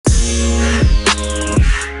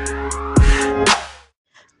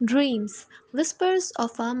Dreams, whispers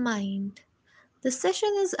of our mind. This session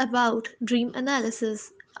is about dream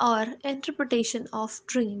analysis or interpretation of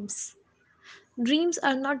dreams. Dreams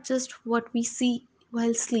are not just what we see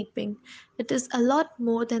while sleeping, it is a lot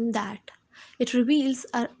more than that. It reveals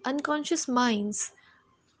our unconscious minds,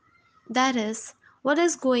 that is, what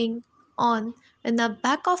is going on in the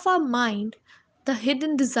back of our mind, the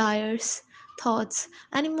hidden desires, thoughts,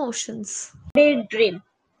 and emotions. Recorded dream.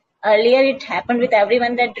 Earlier, it happened with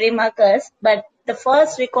everyone that dream occurs, but the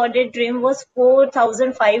first recorded dream was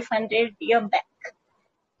 4,500 years back.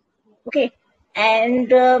 Okay,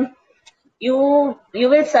 and you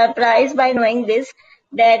will surprise by knowing this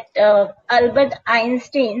that Albert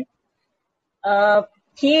Einstein, uh,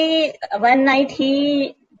 he one night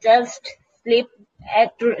he just sleep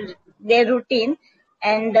at their routine,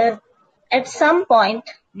 and at some point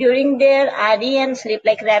during their REM sleep,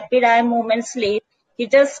 like rapid eye movement sleep, he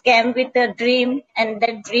just came with a dream, and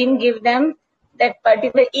that dream gave them that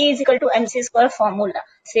particular E is equal to MC square formula.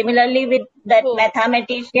 Similarly, with that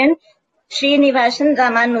mathematician Srinivasan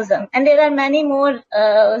Ramanujan, and there are many more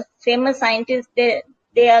famous scientists. They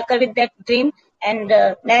occur with that dream, and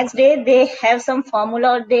next day they have some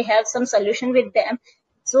formula or they have some solution with them.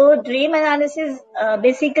 So dream analysis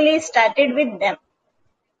basically started with them.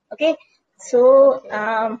 Okay, so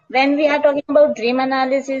when we are talking about dream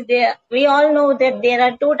analysis, we all know that there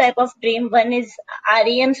are two type of dream. One is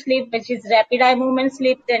REM sleep, which is rapid eye movement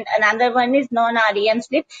sleep, and another one is non-REM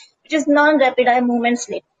sleep, which is non-rapid eye movement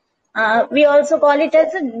sleep. We also call it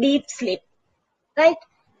as a deep sleep, right?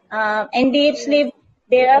 In deep sleep,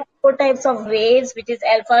 there are four types of waves, which is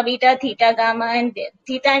alpha, beta, theta, gamma, and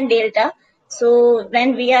theta and delta. So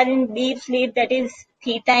when we are in deep sleep, that is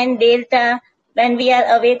theta and delta. When we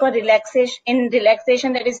are awake or relaxation,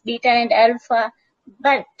 that is beta and alpha.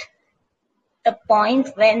 But the point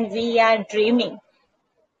when we are dreaming,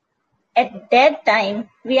 at that time,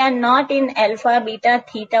 we are not in alpha, beta,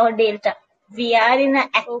 theta, or delta. We are in an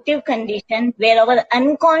active condition where our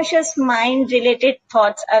unconscious mind related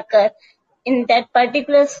thoughts occur in that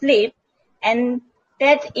particular sleep, and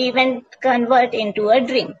that event convert into a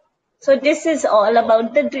dream. So this is all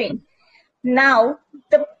about the dream. Now,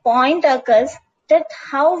 the point occurs that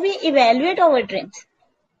how we evaluate our dreams,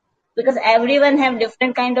 because everyone have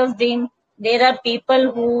different kind of dream. There are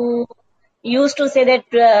people who used to say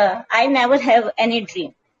that I never have any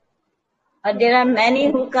dream. There are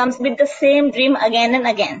many who comes with the same dream again and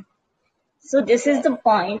again. So this is the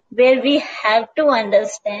point where we have to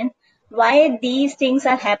understand why these things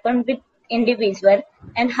are happen with individual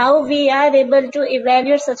and how we are able to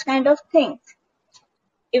evaluate such kind of things.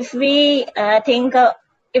 If we think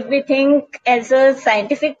as a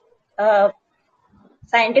scientific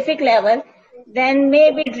level, then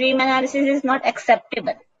maybe dream analysis is not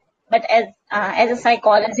acceptable. But as a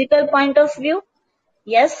psychological point of view,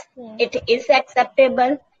 yes, it is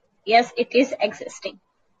acceptable. Yes, it is existing.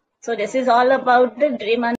 So this is all about the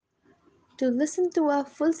dream. To listen to our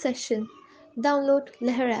full session, download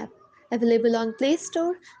Leher app, available on Play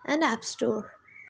Store and App Store.